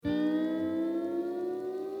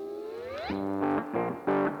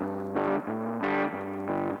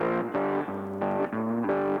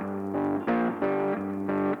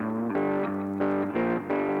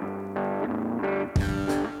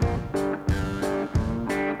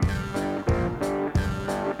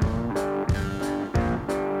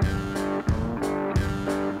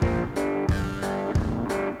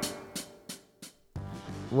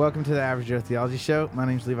Welcome to the Average Joe Theology Show. My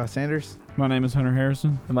name's Levi Sanders. My name is Hunter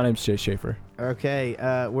Harrison. And my name's Jay Schaefer. Okay,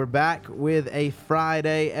 we're back with a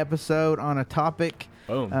Friday episode on a topic.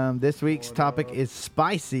 Boom. This week's topic is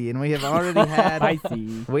spicy, and we have already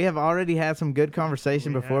had we have already had some good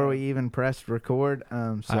conversation before we even pressed record.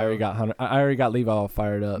 So I already got Levi all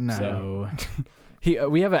fired up. No. So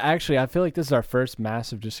we have I feel like this is our first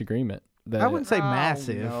massive disagreement. I wouldn't say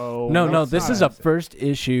massive. No, this is a first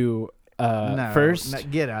issue.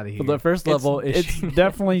 Get out of here. The first level issue. It's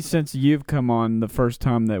definitely since you've come on the first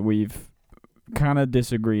time that we've kind of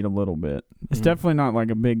disagreed a little bit. It's definitely not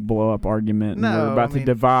like a big blow up argument. And we're about to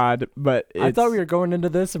divide, but I thought we were going into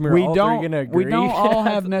this and we were all going to agree. We don't all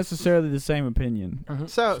have necessarily the same opinion.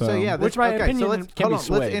 So yeah, which my opinion can be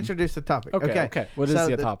swayed. Let's introduce the topic. Okay. What is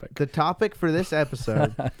the topic? The topic for this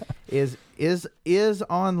episode is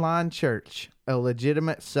online church a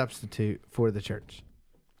legitimate substitute for the church?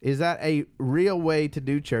 Is that a real way to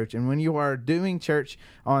do church? And when you are doing church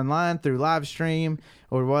online through live stream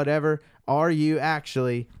or whatever, are you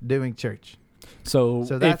actually doing church? So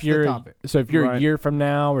that's the topic. So if you're a year from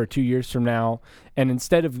now or 2 years from now, and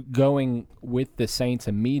instead of going with the saints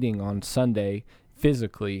and meeting on Sunday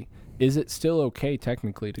physically, is it still okay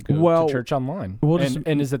technically to go to church online?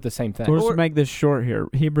 And is it the same thing? We'll just make this short here.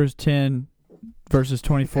 Hebrews 10 verses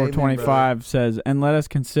 24-25 says, "And let us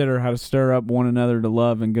consider how to stir up one another to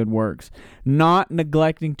love and good works, not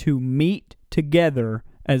neglecting to meet together,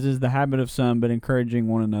 as is the habit of some, but encouraging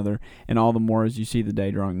one another, and all the more as you see the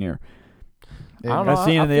day drawing near." I don't That's know.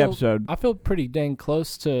 the end of the episode. I feel pretty dang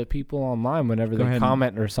close to people online whenever they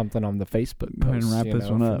comment or something on the Facebook post. Go ahead and wrap this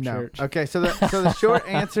one up. No. Okay, so the short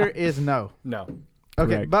answer is no. No.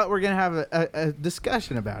 Okay, Correct. but we're going to have a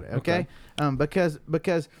discussion about it, okay? Because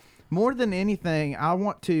more than anything, I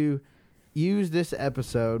want to use this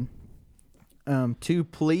episode to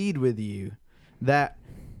plead with you that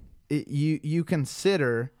you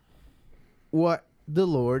consider what the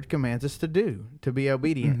Lord commands us to do, to be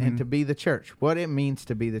obedient and to be the church, what it means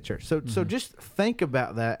to be the church. So just think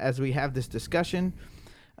about that as we have this discussion.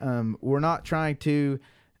 We're not trying to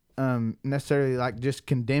necessarily like just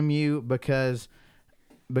condemn you because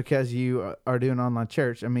you are doing online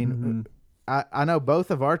church. I mean, I know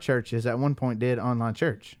both of our churches at one point did online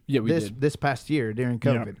church. Yeah, we did. This past year during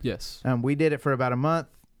COVID. Yeah. Yes. We did it for about a month.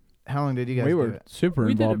 How long did you guys do it? We were super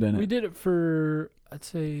involved in it. We did it for, I'd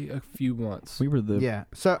say, a few months. We were the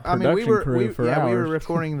So I mean, we were hours.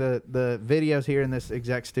 recording the videos here in this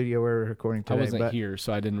exact studio where we're recording today. I wasn't here,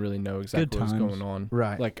 so I didn't really know exactly what was going on.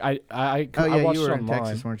 Right. Like I watched you were it in online.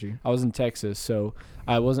 Texas, weren't you? I was in Texas, so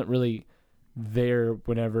I wasn't really there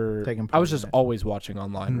whenever. Taking part I was in just it. always watching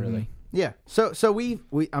online, really. Yeah. So we've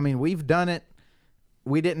done it.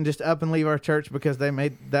 We didn't just up and leave our church because they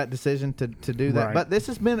made that decision to do that. Right. But this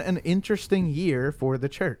has been an interesting year for the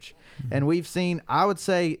church. And we've seen, I would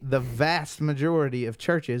say, the vast majority of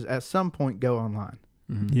churches at some point go online.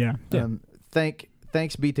 Yeah.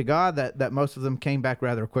 Thanks be to God that most of them came back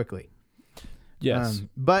rather quickly. Yes.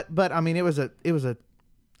 But I mean, it was a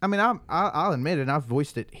I mean, I'll admit it, and I've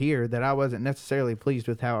voiced it here, that I wasn't necessarily pleased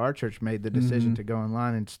with how our church made the decision to go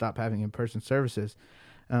online and stop having in-person services.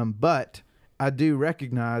 But I do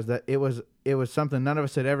recognize that it was something none of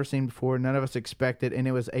us had ever seen before, none of us expected, and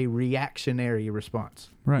it was a reactionary response.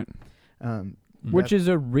 Right. Which is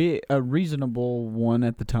a reasonable one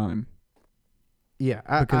at the time. Yeah,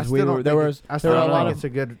 because I still don't think it's a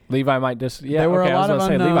good. Levi might disagree. Yeah, there were a lot of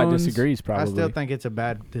unknowns. Levi disagrees probably. I still think it's a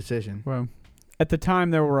bad decision. Well, at the time,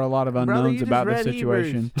 there were a lot of unknowns about the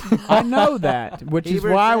situation. Hebrews. I know that, which is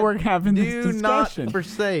why we're having this Do discussion. not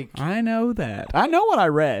forsake. I know that. I know what I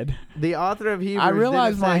read. The author of Hebrews. I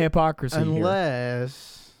realize didn't my say hypocrisy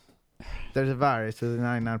unless there's a virus with a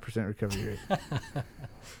 99% recovery rate.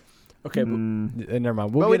 Okay, never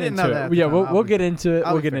mind. But we didn't know that. Yeah, we'll get into it.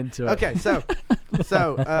 We'll get into it. Okay, so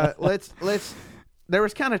let's. There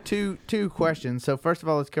was kind of two questions. So first of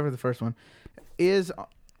all, let's cover the first one. Is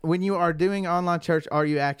when you are doing online church, are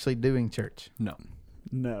you actually doing church?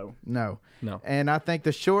 No. And I think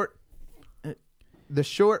the short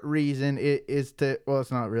reason is to, well, it's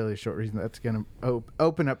not really a short reason. That's going to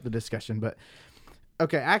open up the discussion. But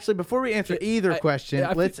okay, actually, before we answer either question,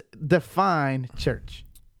 let's define church.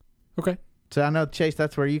 Okay. So I know, Chase,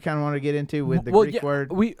 that's where you kind of want to get into with the Greek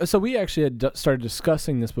word. We actually had started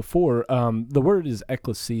discussing this before. The word is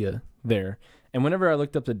ecclesia there. And whenever I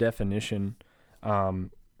looked up the definition,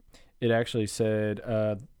 it actually said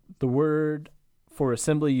the word for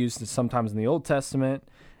assembly used sometimes in the Old Testament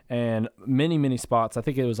and many, many spots. I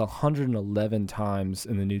think it was 111 times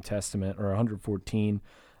in the New Testament or 114.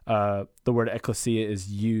 The word ecclesia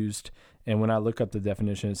is used. And when I look up the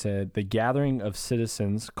definition, it said the gathering of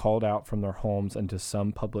citizens called out from their homes into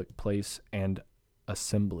some public place and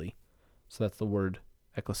assembly. So that's the word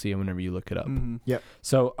ecclesia whenever you look it up. Mm-hmm. Yep.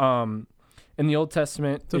 So in the Old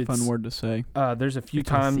Testament, it's a fun word to say. There's a few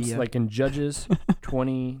times, like in Judges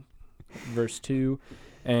 20, verse 2,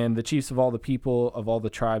 and the chiefs of all the people of all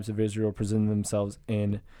the tribes of Israel presented themselves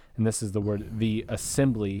in, and this is the word, the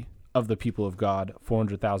assembly of the people of God,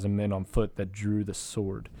 400,000 men on foot that drew the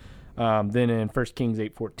sword. Then in 1 Kings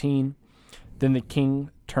 8:14, then the king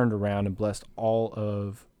turned around and blessed all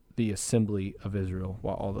of the assembly of Israel,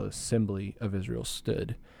 while all the assembly of Israel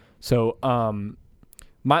stood. So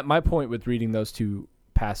my point with reading those two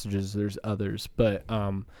passages, there's others, but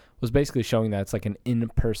was basically showing that it's like an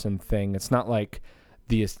in-person thing. It's not like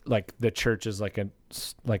the church is like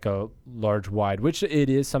a large wide, which it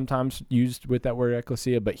is sometimes used with that word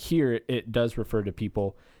ecclesia, but here it does refer to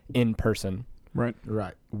people in person. Right.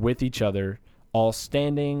 With each other, all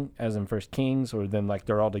standing, as in 1 Kings, or then like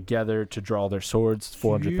they're all together to draw their swords,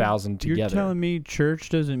 400,000 together. You're telling me church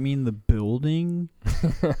doesn't mean the building?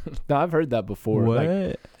 No, I've heard that before. What?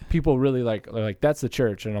 Like, people really like that's the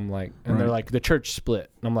church, and I'm like, and they're like, the church split.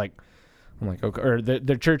 And I'm like, okay, or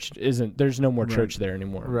the church isn't. There's no more church there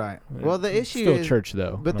anymore. Right. Well, the issue still is church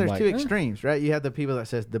though. But there's two extremes, right? You have the people that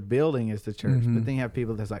says the building is the church, but then you have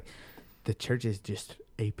people that's like, the church is just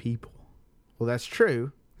a people. Well, that's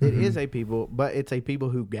true. It is a people, but it's a people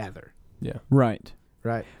who gather. Yeah. Right.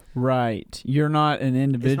 Right. You're not an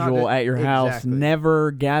individual at your house,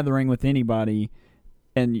 never gathering with anybody,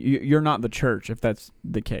 and you're not the church if that's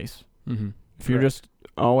the case. Mm-hmm. If you're just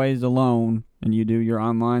always alone and you do your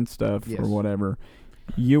online stuff or whatever,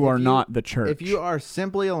 you are not the church. If you are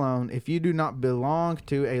simply alone, if you do not belong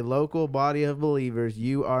to a local body of believers,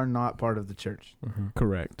 you are not part of the church. Mm-hmm.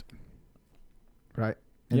 Correct. Right.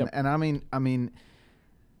 And I mean,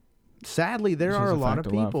 sadly, there are a lot of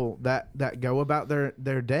people that go about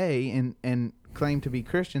their day and claim to be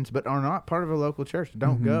Christians, but are not part of a local church.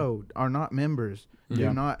 Don't go, are not members,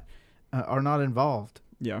 do not, are not involved.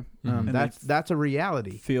 Yeah, that's a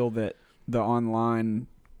reality. Feel that the online,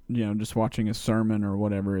 just watching a sermon or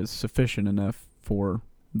whatever is sufficient enough for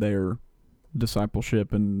their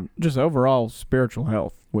discipleship and just overall spiritual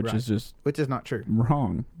health, which is not true,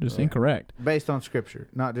 wrong, incorrect, based on scripture,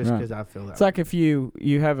 not just because I feel that. It's like if you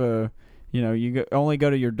have a, only go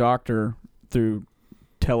to your doctor through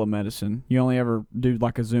telemedicine. You only ever do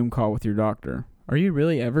like a Zoom call with your doctor. Are you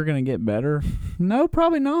really ever going to get better? No,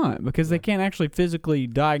 probably not, because they can't actually physically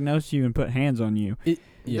diagnose you and put hands on you. It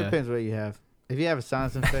depends what you have. If you have a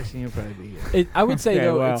sinus infection, you'll probably be good. I would say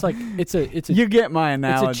it's like it's a you get my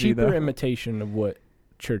analogy. It's a cheaper imitation of what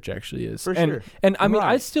church actually is. For sure. And I mean,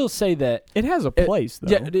 I still say that it has a place.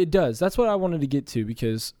 Though. Yeah, it does. That's what I wanted to get to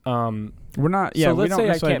because we're not. Yeah, so let's say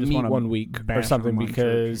I can't meet 1 week or something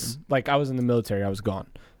because like I was in the military, I was gone.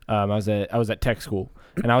 I was at tech school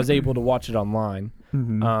and I was able to watch it online,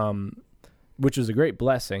 which was a great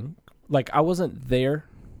blessing. Like I wasn't there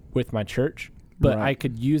with my church. But I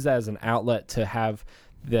could use that as an outlet to have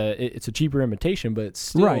it's a cheaper imitation, but it's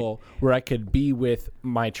still where I could be with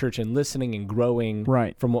my church and listening and growing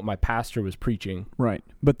from what my pastor was preaching. Right.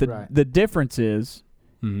 But the difference is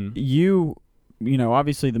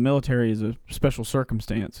obviously the military is a special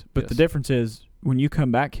circumstance, but the difference is when you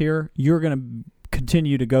come back here, you're going to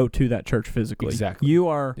continue to go to that church physically. Exactly. You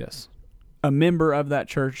are a member of that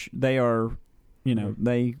church. They are,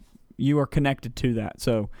 you are connected to that.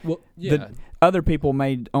 So other people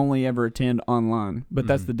may only ever attend online, but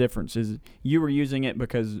that's the difference. Is you were using it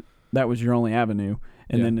because that was your only avenue,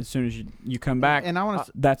 and then as soon as you come back, and I want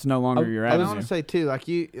that's no longer your avenue. I want to say too, like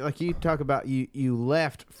you talk about you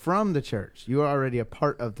left from the church. You are already a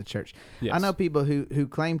part of the church. Yes. I know people who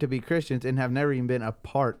claim to be Christians and have never even been a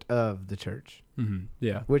part of the church. Mm-hmm.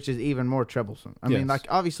 Yeah, which is even more troublesome. I mean, like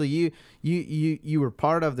obviously you were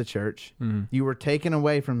part of the church. Mm-hmm. You were taken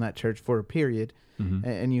away from that church for a period. Mm-hmm.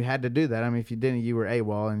 And you had to do that. I mean, if you didn't, you were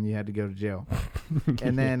AWOL and you had to go to jail.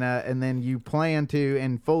 and then you plan to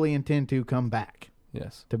and fully intend to come back.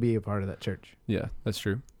 Yes. To be a part of that church. Yeah, that's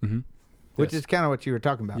true. Mm-hmm. Which is kind of what you were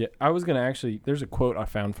talking about. Yeah, I was going to actually, there's a quote I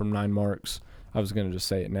found from 9 Marks. I was going to just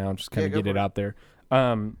say it now, just kind of get it out there.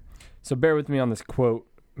 So bear with me on this quote.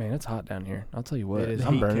 Man, it's hot down here. I'll tell you what. It is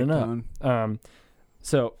I'm burning on. up.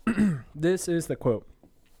 So this is the quote.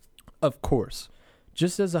 Of course,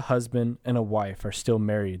 just as a husband and a wife are still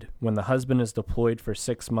married when the husband is deployed for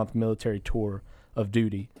 6-month military tour of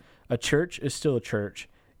duty, a church is still a church,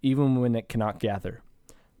 even when it cannot gather.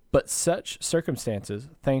 But such circumstances,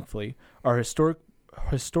 thankfully, are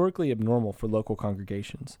historically abnormal for local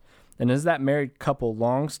congregations. And as that married couple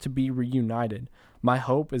longs to be reunited, my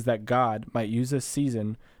hope is that God might use this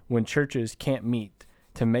season when churches can't meet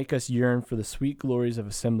to make us yearn for the sweet glories of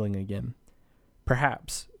assembling again.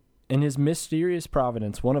 Perhaps, in his mysterious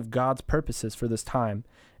providence, one of God's purposes for this time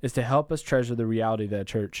is to help us treasure the reality that a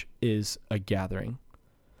church is a gathering.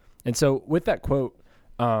 And so with that quote,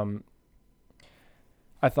 I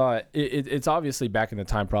thought it's obviously back in the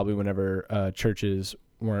time probably whenever churches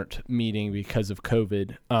weren't meeting because of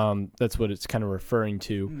COVID. That's what it's kind of referring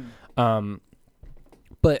to.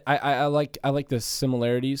 But I like the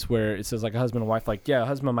similarities where it says like a husband and wife, like, yeah, a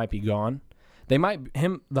husband might be gone. The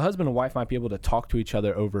husband and wife might be able to talk to each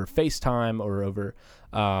other over FaceTime or over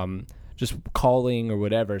just calling or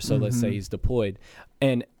whatever. So let's say he's deployed.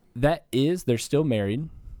 And they're still married.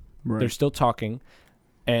 Right. They're still talking.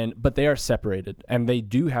 But they are separated, and they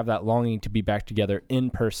do have that longing to be back together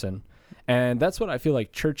in person. And that's what I feel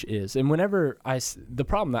like church is. And whenever the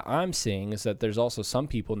problem that I'm seeing is that there's also some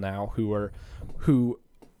people now who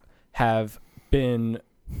have been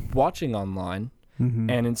watching online,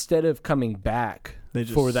 and instead of coming back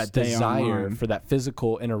for that desire, online, for that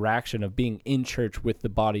physical interaction of being in church with the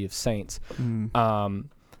body of saints,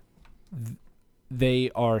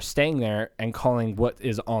 they are staying there and calling what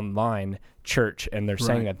is online church, and they're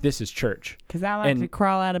saying that this is church. Because I like to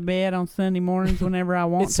crawl out of bed on Sunday mornings whenever I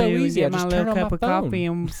want it's so easy. Get I my just little turn cup on of my phone. coffee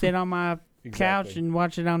and sit on my couch and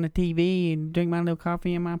watch it on the TV and drink my little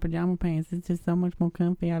coffee in my pajama pants. It's just so much more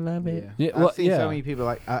comfy. I love it. I've seen so many people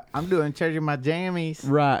like, I'm doing church in my jammies.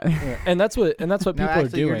 Right. Yeah. And that's what people are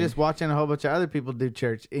doing. You're just watching a whole bunch of other people do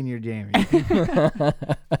church in your jammies.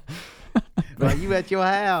 Like you at your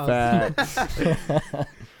house.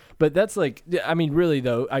 But that's like, I mean, really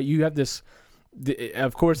though, you have this,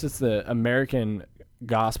 of course it's the American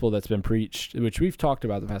gospel that's been preached, which we've talked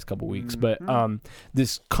about the past couple weeks, but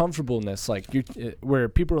this comfortableness, like where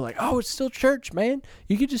people are like, oh, it's still church, man.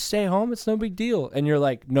 You could just stay home. It's no big deal. And you're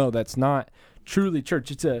like, no, that's not truly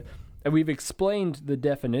church. And we've explained the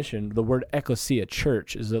definition. The word ecclesia,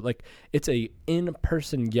 church, is that like it's a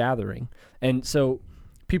in-person gathering. And so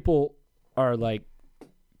people are like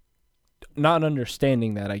not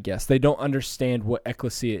understanding that, I guess. They don't understand what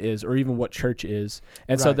ecclesia is or even what church is.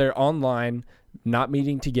 And so they're online, not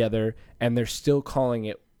meeting together, and they're still calling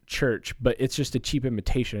it church, but it's just a cheap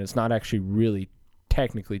imitation. It's not actually really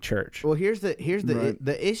technically church. Well, here's the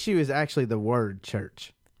issue is actually the word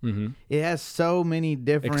church. It has so many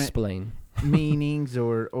different meanings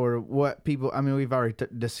or what people. I mean, we've already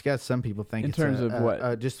discussed. Some people think in terms of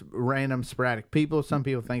what just random sporadic people. Some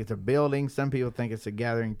people think it's a building. Some people think it's a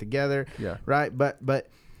gathering together. Yeah. Right. But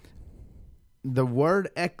the word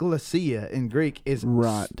ecclesia in Greek is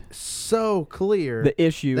so clear. The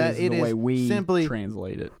issue that is the way we simply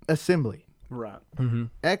translate it. Assembly. Right.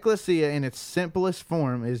 Ecclesia in its simplest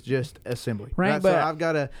form is just assembly. Right.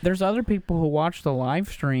 But there's other people who watch the live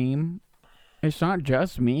stream. It's not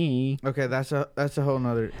just me. Okay, that's a whole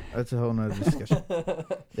nother discussion.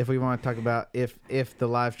 If we want to talk about if the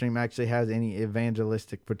live stream actually has any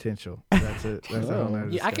evangelistic potential, that's a whole nother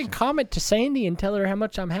discussion. I can comment to Sandy and tell her how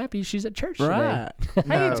much I'm happy she's at church today.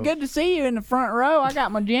 Hey, it's good to see you in the front row. I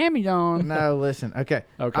got my jammies on. No, listen. Okay,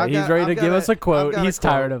 he's ready to give us a quote. He's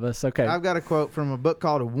tired of us. Okay, I've got a quote from a book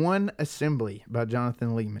called One Assembly by Jonathan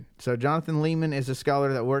Leeman. So Jonathan Leeman is a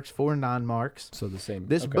scholar that works for 9 Marks. So the same.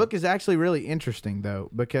 This book is actually really interesting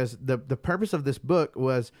though, because the purpose of this book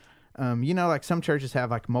was, like some churches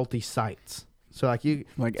have like multi-sites. So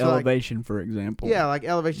Elevation, for example. Yeah, like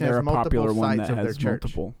Elevation has multiple sites of their church.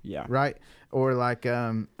 Multiple, yeah. Right? Or like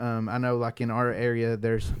I know like in our area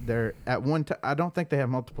there at one time, I don't think they have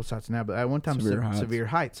multiple sites now, but at one time Severe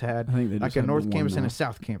Heights had like a north campus and a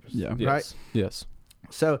south campus. Yeah. Right? Yes.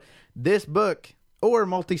 So this book or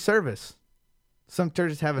multi-service. Some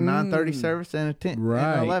churches have a 9:30 service and a 10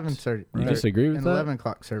 and 11 service. You disagree with that? 11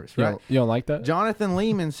 o'clock service, right? You don't like that? Jonathan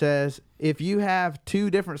Leeman says if you have 2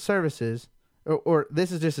 different services, or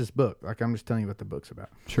this is just his book. Like I'm just telling you what the book's about.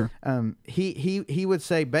 Sure. He would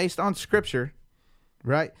say based on Scripture,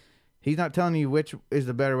 right? He's not telling you which is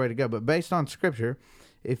the better way to go, but based on Scripture,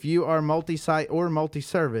 if you are multi-site or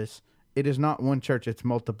multi-service, it is not one church; it's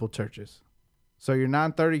multiple churches. So your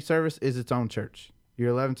 9:30 service is its own church.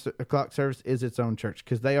 Your 11 o'clock service is its own church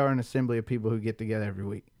because they are an assembly of people who get together every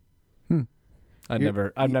week. I've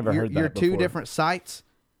never heard that Your before. two different sites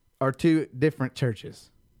are two different churches.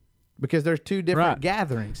 Because there's two different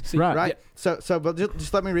gatherings. See, right. Yeah. So but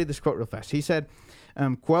just let me read this quote real fast. He said,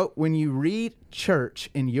 quote, "When you read church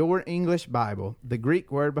in your English Bible, the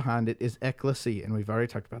Greek word behind it is ekklesia," and we've already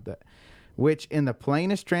talked about that, which in the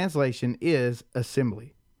plainest translation is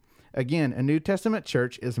assembly. Again, a New Testament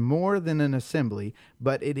church is more than an assembly,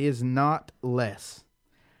 but it is not less.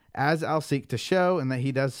 As I'll seek to show, and that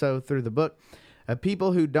he does so through the book, a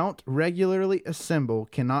people who don't regularly assemble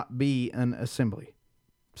cannot be an assembly.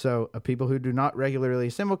 So a people who do not regularly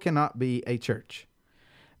assemble cannot be a church.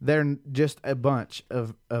 They're just a bunch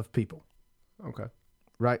of people. Okay.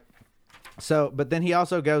 Right? So, but then he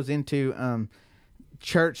also goes into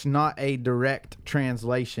church, not a direct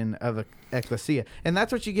translation of ecclesia. And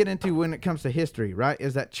that's what you get into when it comes to history, right?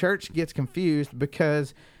 Is that church gets confused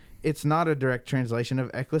because it's not a direct translation of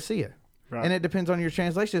ecclesia. Right. And it depends on your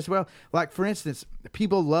translation as well. Like, for instance,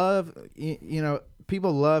 people love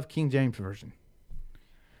King James Version.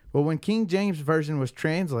 Well, when King James Version was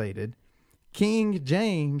translated, King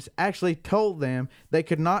James actually told them they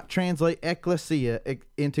could not translate ecclesia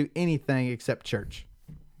into anything except church.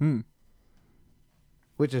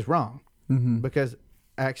 Which is wrong. Because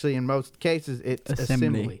actually in most cases it's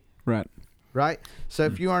assembly. Right? So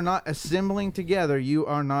if you are not assembling together, you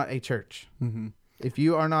are not a church. If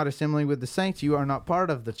you are not assembling with the saints, you are not part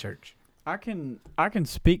of the church. I can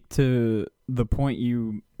speak to the point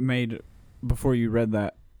you made before you read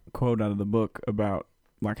that quote out of the book about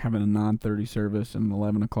like having a 9:30 service and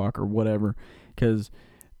 11 o'clock or whatever, because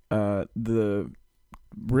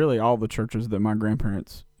really all the churches that my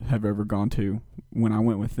grandparents have ever gone to, when I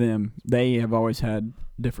went with them, they have always had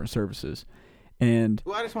different services. And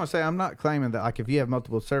well, I just want to say, I'm not claiming that like if you have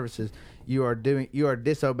multiple services, you are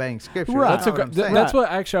disobeying Scripture. Right. That's what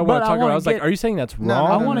actually I want to talk about. I was like, are you saying that's wrong? No,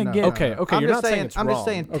 I want to get okay. You're not saying it's wrong. I'm just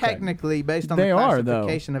saying technically, based on the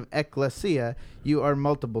classification of ecclesia, you are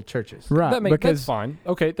multiple churches. Right. That's fine.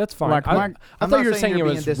 Okay, that's fine. Like I thought you were saying it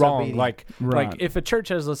was wrong. Like if a church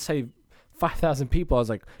has, let's say, 5,000 people, I was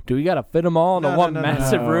like, do we got to fit them all in one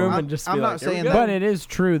massive room and just? I'm not saying that. But it is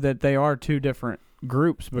true that they are two different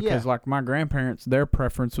groups, because like my grandparents, their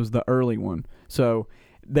preference was the early one. So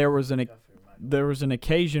there was an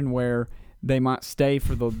occasion where they might stay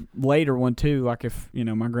for the later one too. Like if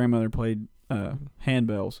my grandmother played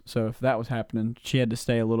handbells, so if that was happening, she had to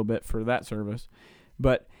stay a little bit for that service.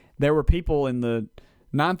 But there were people in the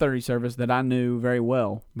 9:30 service that I knew very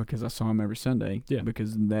well because I saw them every Sunday. Yeah.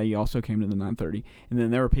 Because they also came to the 9:30, and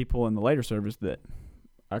then there were people in the later service that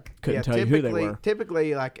I couldn't tell you who they were.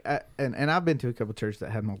 Typically, like, and I've been to a couple churches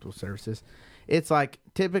that had multiple services. It's like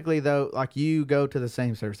typically though, like you go to the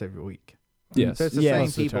same service every week. Yes. So it's the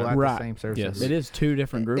same people at the same services. Yes. It is two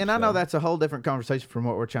different groups. And I know that's a whole different conversation from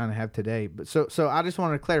what we're trying to have today. But so I just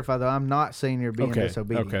wanted to clarify though, I'm not saying you're being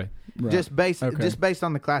disobedient. Okay. Right. Just based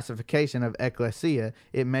on the classification of ecclesia,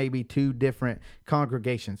 it may be two different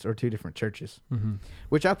congregations or two different churches,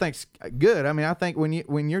 which I think's good. I mean, I think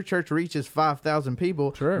when your church reaches 5,000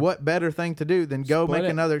 people, what better thing to do than go make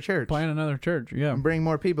another church, plant another church, and bring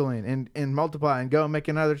more people in and multiply and go and make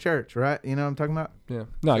another church, right? You know what I'm talking about? Yeah.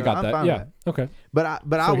 No, I got that. Yeah. Okay. But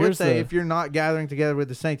I would say if you're not gathering together with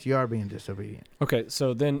the saints, you are being disobedient. Okay.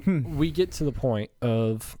 So then we get to the point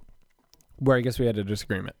of where I guess we had a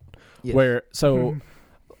disagreement. Yes. Where so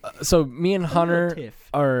me and Hunter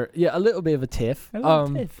are a little bit of a tiff.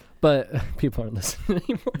 But people aren't listening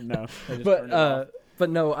anymore. No, but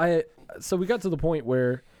no, so we got to the point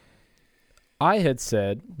where I had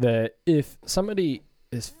said that if somebody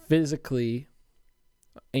is physically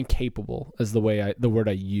incapable, is the word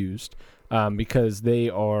I used, because they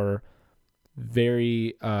are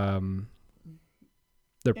very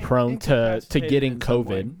they're prone to getting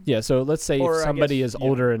COVID. Yeah, so let's say if somebody is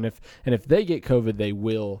older and if they get COVID, they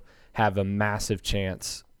will have a massive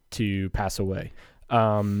chance to pass away.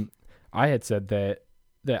 I had said that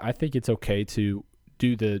I think it's okay to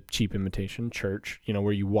do the cheap imitation church,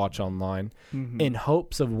 where you watch online, in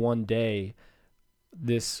hopes of one day,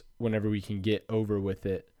 whenever we can get over with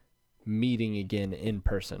it, meeting again in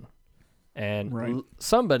person. And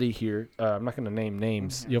somebody here, I'm not going to name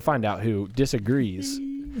names, you'll find out who disagrees.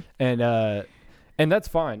 And that's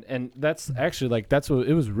fine. And that's actually that's what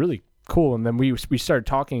it was really cool. And then we started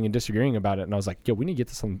talking and disagreeing about it. And I was like, yo, we need to get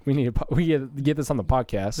this on the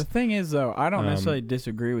podcast. The thing is though, I don't necessarily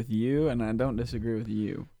disagree with you, and I don't disagree with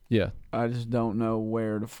you. Yeah. I just don't know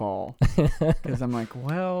where to fall. Because I'm like,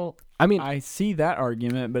 well, I mean, I see that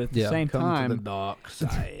argument, but at the same time, to the dark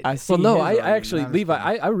side. I see. Well, no, I actually, Levi,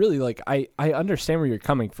 I really like. I understand where you're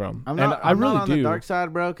coming from. I'm not on the dark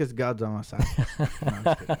side, bro, because God's on my side.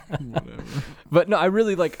 No, whatever. But no, I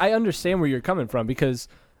really like. I understand where you're coming from because.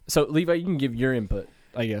 So Levi, you can give your input,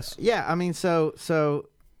 I guess. Yeah, I mean, so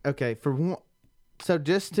okay, so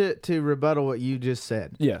just to rebuttal what you just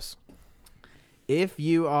said. Yes. If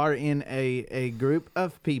you are in a group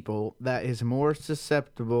of people that is more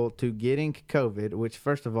susceptible to getting COVID, which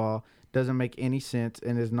first of all doesn't make any sense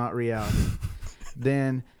and is not reality,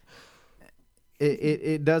 then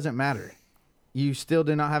it doesn't matter. You still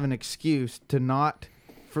do not have an excuse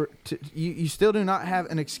you still do not have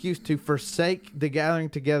an excuse to forsake the gathering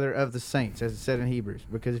together of the saints, as it said in Hebrews,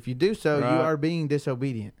 because if you do so, you are being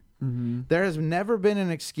disobedient. Mm-hmm. There has never been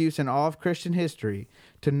an excuse in all of Christian history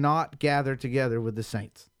to not gather together with the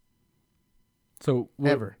saints. So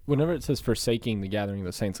ever. Whenever it says forsaking the gathering of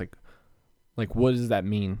the saints, like what does that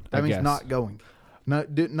mean? That means not going,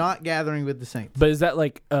 not gathering with the saints. But is that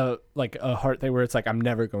like a heart thing where it's like I'm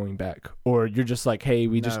never going back, or you're just like, hey,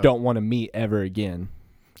 we just don't want to meet ever again?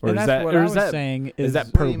 Or and is that's that, what or I is was that saying is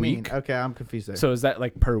that per week? Mean? Okay, I'm confused there. So is that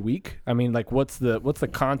like per week? I mean, like what's the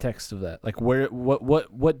context of that? Like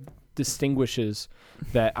what distinguishes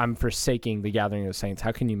that I'm forsaking the gathering of the saints?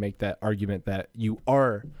 How can you make that argument that you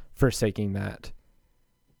are forsaking that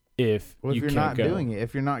if you you're can't not go? doing it,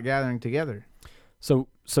 if you're not gathering together? So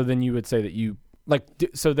then you would say that you like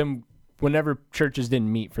so then whenever churches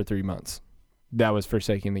didn't meet for 3 months, that was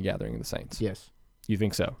forsaking the gathering of the saints. Yes. You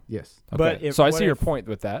think so? Yes. Okay. But so I see your point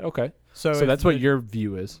with that. Okay. So that's what your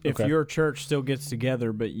view is. If your church still gets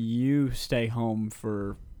together, but you stay home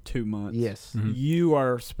for 2 months, yes, you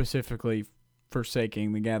are specifically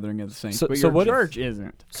forsaking the gathering of the saints. So, but so your what church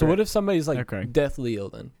isn't. So what if somebody's like deathly ill?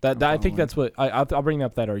 Then I think that's what I'll bring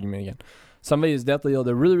up that argument again. Somebody is deathly ill.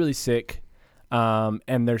 They're really really sick,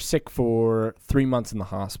 and they're sick for 3 months in the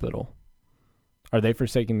hospital. Are they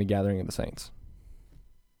forsaking the gathering of the saints?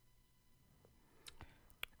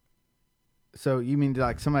 So you mean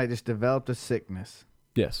like somebody just developed a sickness?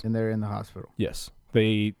 Yes. And they're in the hospital? Yes.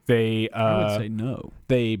 They I would say no.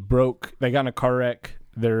 They got in a car wreck.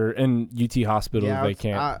 They're in UT hospital. Yeah, they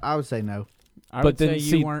can't. I would say no. I would say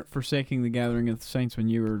you weren't forsaking the gathering of the saints when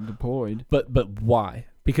you were deployed. But why?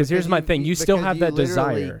 Because here's my thing. You still have that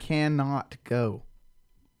desire. You cannot go.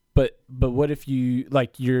 But what if you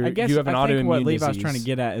like you have an autoimmune disease? What Levi's trying to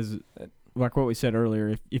get at is like what we said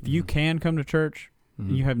earlier. If you can come to church,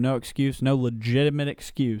 you have no excuse, no legitimate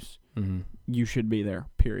excuse. You should be there.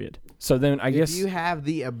 Period. So then I guess if you have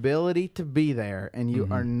the ability to be there and you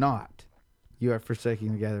are not, you are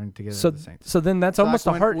forsaking the gathering together of the saints. So then that's almost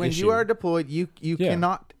a heart issue. When you are deployed, you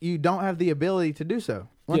cannot, you don't have the ability to do so.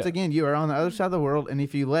 Once again, you are on the other side of the world, and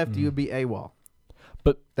if you left, you would be AWOL.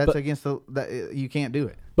 But that's against you can't do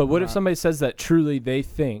it. But what if somebody says that truly they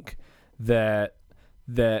think that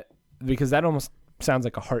because that almost sounds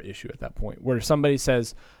like a heart issue at that point, where somebody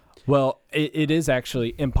says, well, it is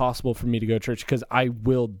actually impossible for me to go to church because I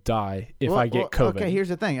will die if I get COVID. Okay, here's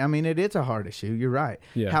the thing. I mean, it is a heart issue. You're right.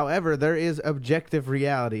 Yeah. However, there is objective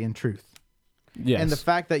reality and truth. Yes. And the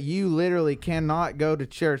fact that you literally cannot go to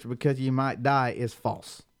church because you might die is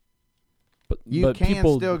false. But you can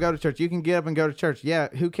still go to church. You can get up and go to church. Yeah,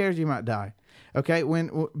 who cares? You might die. Okay,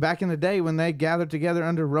 when back in the day when they gathered together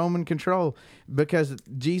under Roman control because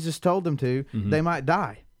Jesus told them to, they might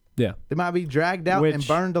die. Yeah. They might be dragged out and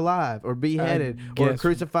burned alive or beheaded or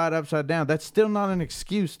crucified upside down. That's still not an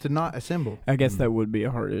excuse to not assemble. I guess that would be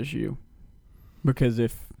a heart issue. Because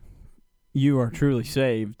if you are truly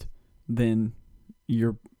saved, then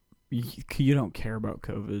you don't care about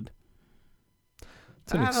COVID.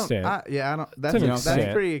 To an extent. I don't.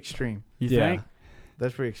 That's pretty extreme. You think?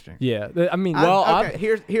 That's pretty extreme. Yeah. I mean,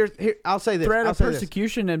 here. I'll say this. Threat of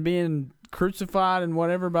persecution and being crucified and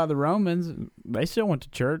whatever by the Romans, they still went to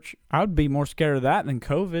church. I would be more scared of that than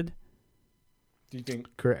COVID. Do you think?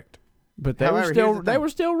 Correct. But they were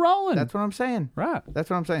still rolling. That's what I'm saying. Right. That's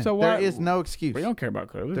what I'm saying. So there is no excuse. We don't care about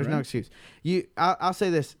COVID. There's no excuse. I'll say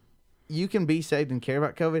this. You can be saved and care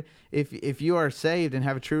about COVID if you are saved and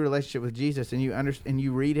have a true relationship with Jesus and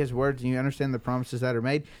you read His words and you understand the promises that are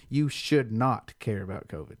made. You should not care about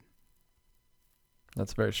COVID.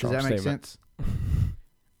 That's a very strong. Does that make statement. sense?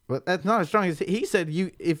 But that's not as strong as he said.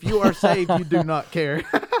 If you are saved, you do not care.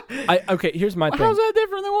 Okay, here's my thing. How's that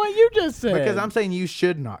different than what you just said? Because I'm saying you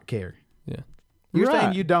should not care. Yeah. You're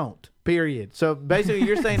saying you don't. Period. So basically,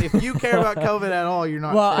 you're saying if you care about COVID at all, you're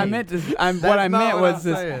not. Well, saved. I meant to. What I meant was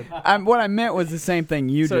this. What I meant was the same thing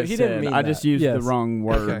you just he said. didn't mean I just used the wrong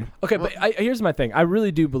word. Okay, but here's my thing. I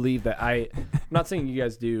really do believe that I'm not saying you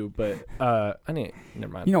guys do, but never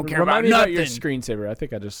mind. You don't care Remind about me nothing. Your screensaver. I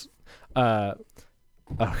think I just.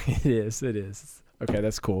 It is. Okay,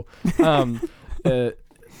 that's cool.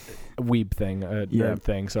 Weeb thing, nerd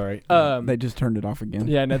thing. Sorry. They just turned it off again.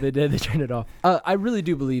 Yeah, no, they did. They turned it off. I really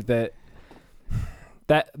do believe that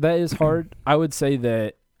is hard. I would say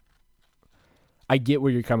that I get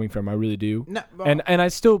where you're coming from. I really do. No, and I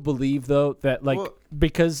still believe though that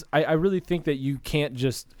because I really think that you can't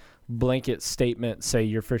just blanket statement say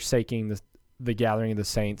you're forsaking the gathering of the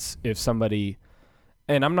saints if somebody.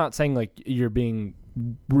 And I'm not saying like you're being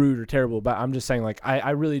rude or terrible, but I'm just saying like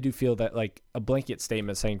I really do feel that like a blanket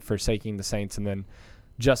statement saying forsaking the saints and then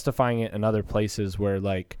justifying it in other places where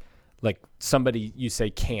like somebody you say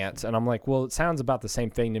can't, and I'm like, well, it sounds about the same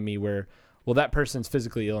thing to me where, well, that person's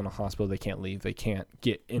physically ill in a hospital, they can't leave, they can't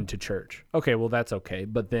get into church. Okay, well, that's okay.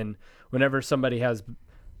 But then whenever somebody has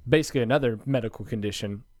basically another medical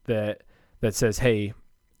condition that says, hey,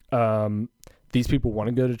 these people want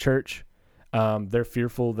to go to church, they're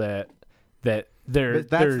fearful that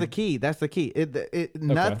that's the key. That's the key.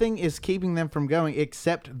 Nothing is keeping them from going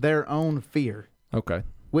except their own fear. Okay.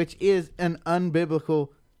 Which is an unbiblical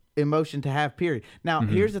emotion to have, period. Now,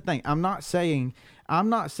 here's the thing. I'm not saying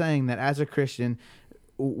that as a Christian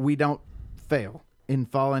we don't fail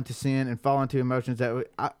and fall into sin and fall into emotions that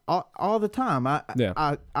all the time.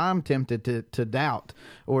 I'm tempted to doubt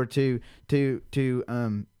or to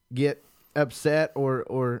get upset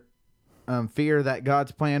or fear that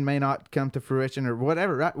God's plan may not come to fruition or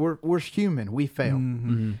whatever, right? We're human. We fail.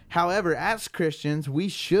 Mm-hmm. However, as Christians, we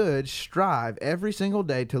should strive every single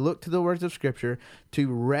day to look to the words of Scripture, to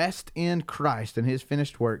rest in Christ and His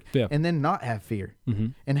finished work, and then not have fear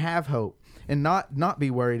and have hope and not be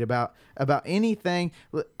worried about anything.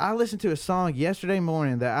 I listened to a song yesterday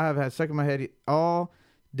morning that I have had stuck in my head all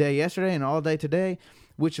day yesterday and all day today,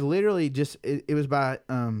 which literally just, it was by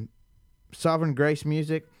Sovereign Grace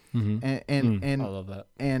Music. And I love that.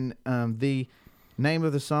 And the name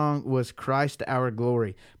of the song was "Christ Our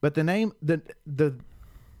Glory," but the name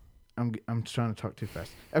I'm trying to talk too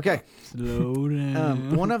fast. Okay, slow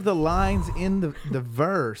down. One of the lines in the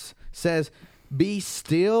verse says, "Be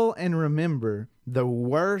still and remember the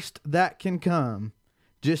worst that can come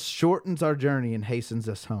just shortens our journey and hastens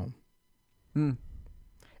us home."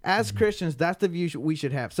 As Christians, that's the view we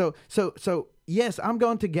should have. So yes, I'm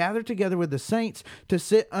going to gather together with the saints to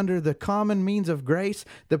sit under the common means of grace,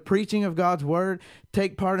 the preaching of God's word,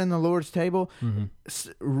 take part in the Lord's table,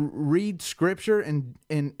 read Scripture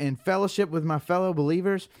and fellowship with my fellow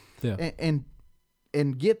believers, and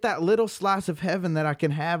get that little slice of heaven that I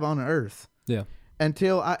can have on earth. Yeah.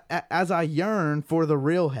 Until as I yearn for the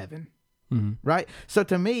real heaven. Right? So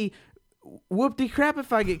to me, whoop-de crap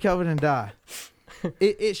if I get COVID and die.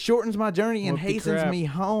 It shortens my journey and hastens me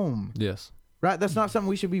home. Yes. Right? That's not something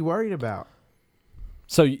we should be worried about.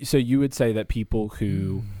 So you would say that people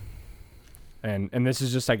who, and this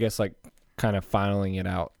is just, I guess, like kind of filing it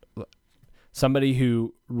out, somebody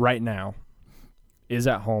who right now is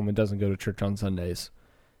at home and doesn't go to church on Sundays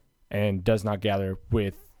and does not gather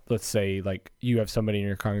with, let's say, like you have somebody in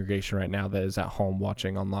your congregation right now that is at home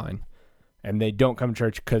watching online and they don't come to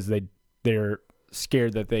church because they're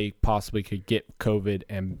scared that they possibly could get COVID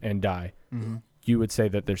and die. You would say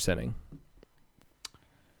that they're sinning.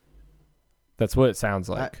 That's what it sounds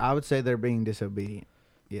like. I would say they're being disobedient.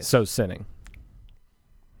 Yes. So sinning.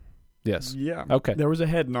 Yes. Yeah. Okay. There was a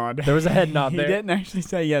head nod. There was a head nod there. He didn't actually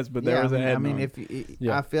say yes, but there was a head nod.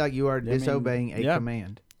 I feel like you are disobeying a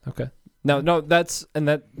command. Okay. No, that's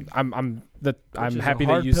I'm happy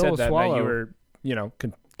that you said that you were,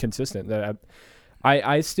 consistent. That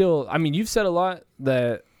I still, you've said a lot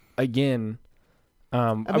that, again,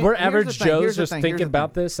 we're average Joes just thinking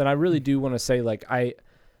about this, and I really do want to say, like,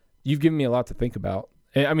 you've given me a lot to think about.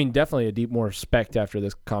 Definitely a deep more respect after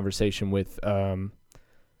this conversation with,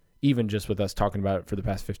 even just with us talking about it for the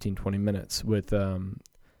past 15, 20 minutes, with a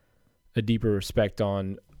deeper respect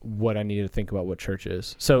on what I need to think about what church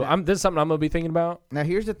is. So this is something I'm going to be thinking about. Now,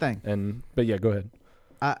 here's the thing. But yeah, go ahead.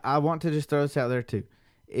 I want to just throw this out there, too.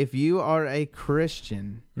 If you are a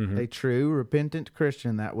Christian, a true repentant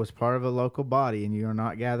Christian that was part of a local body and you are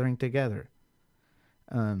not gathering together,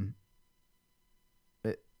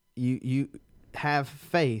 you have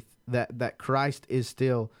faith that Christ is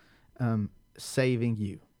still saving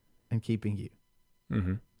you and keeping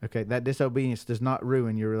you. Okay, that disobedience does not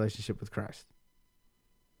ruin your relationship with Christ.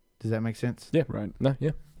 Does that make sense? Yeah, right. No,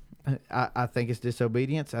 yeah. I think it's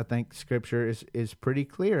disobedience. I think Scripture is pretty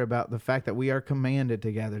clear about the fact that we are commanded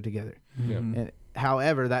to gather together. Mm-hmm. And,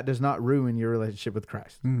 however, that does not ruin your relationship with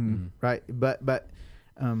Christ, right? But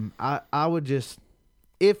I would just,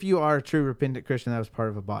 if you are a true repentant Christian, that was part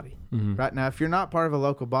of a body, right? Now, if you're not part of a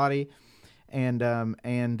local body, and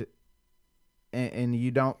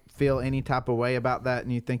you don't feel any type of way about that,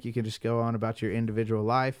 and you think you can just go on about your individual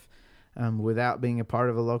life without being a part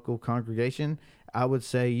of a local congregation, I would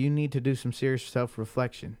say you need to do some serious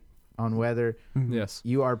self-reflection on whether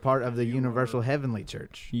you are part of the universal heavenly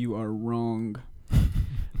church. You are wrong.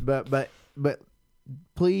 But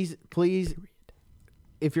please,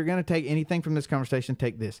 if you're going to take anything from this conversation,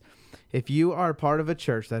 take this. If you are part of a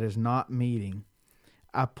church that is not meeting,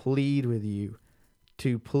 I plead with you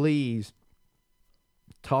to please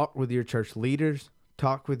talk with your church leaders,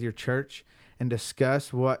 talk with your church, and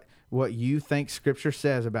discuss what you think Scripture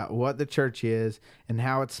says about what the church is and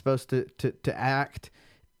how it's supposed to act,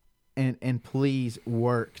 and please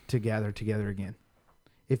work together again.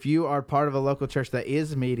 If you are part of a local church that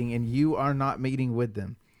is meeting and you are not meeting with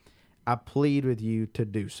them, I plead with you to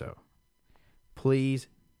do so. Please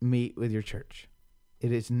meet with your church.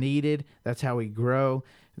 It is needed. That's how we grow.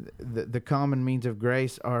 The common means of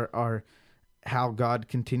grace are how God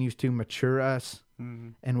continues to mature us.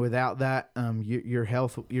 And without that,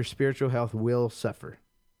 your spiritual health will suffer.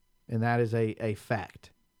 And that is a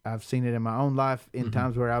fact. I've seen it in my own life in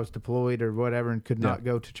times where I was deployed or whatever and could not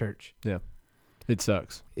go to church. Yeah. It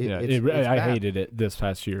sucks. It's I hated it this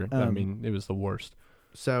past year. I mean, it was the worst.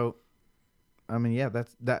 So, I mean, yeah,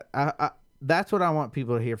 that's what I want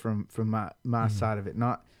people to hear from my side of it.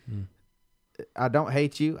 Not, I don't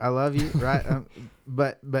hate you. I love you, right?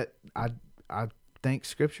 But I think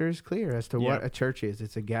Scripture is clear as to what a church is.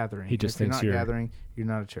 It's a gathering. He just thinks thinks you're not gathering. You're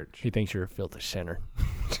not a church. He thinks you're a filthy sinner.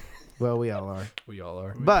 Well, we all are. We all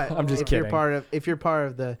are. But I'm just if kidding. If you're part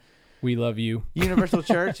of the we love you universal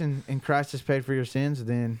church and Christ has paid for your sins,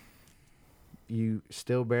 then you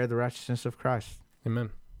still bear the righteousness of Christ. Amen.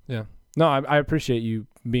 Yeah. No, I appreciate you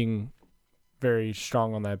being very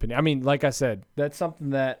strong on that opinion. I mean, like I said, that's something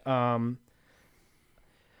that I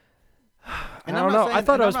don't know. I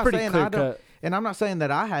thought it was pretty clear cut. And I'm not saying that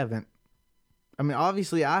I haven't. I mean,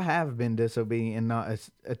 obviously, I have been disobedient and not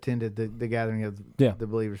attended the gathering of the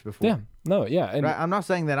believers before. Yeah. No, yeah. And right? I'm not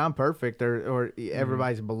saying that I'm perfect or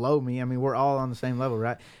everybody's below me. I mean, we're all on the same level,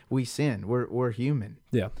 right? We sin. We're human.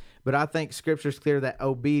 Yeah. But I think Scripture's clear that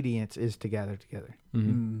obedience is to gather together.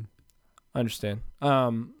 I understand.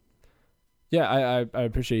 Yeah, I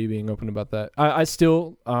appreciate you being open about that. I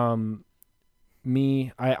still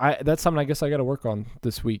that's something I guess I got to work on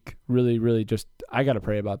this week. Really, really just, I got to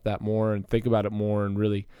pray about that more and think about it more and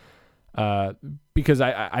really, because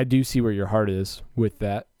I do see where your heart is with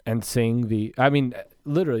that and sing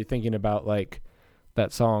literally thinking about like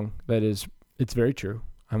that song it's very true.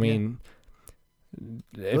 I mean,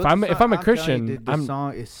 if I'm a Christian, the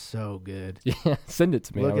song is so good. Yeah. Send it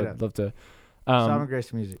to me. I would love to. Sovereign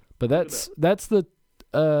Grace Music. But that's the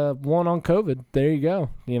one on COVID. There you go.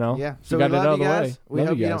 You know. Yeah. So we love you guys. We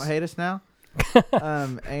hope you don't hate us now.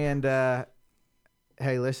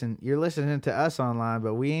 Hey, listen, you're listening to us online,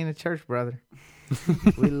 but we ain't a church, brother.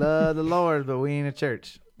 We love the Lord, but we ain't a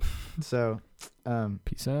church. So,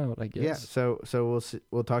 peace out, I guess. Yeah. So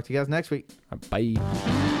we'll talk to you guys next week. Bye.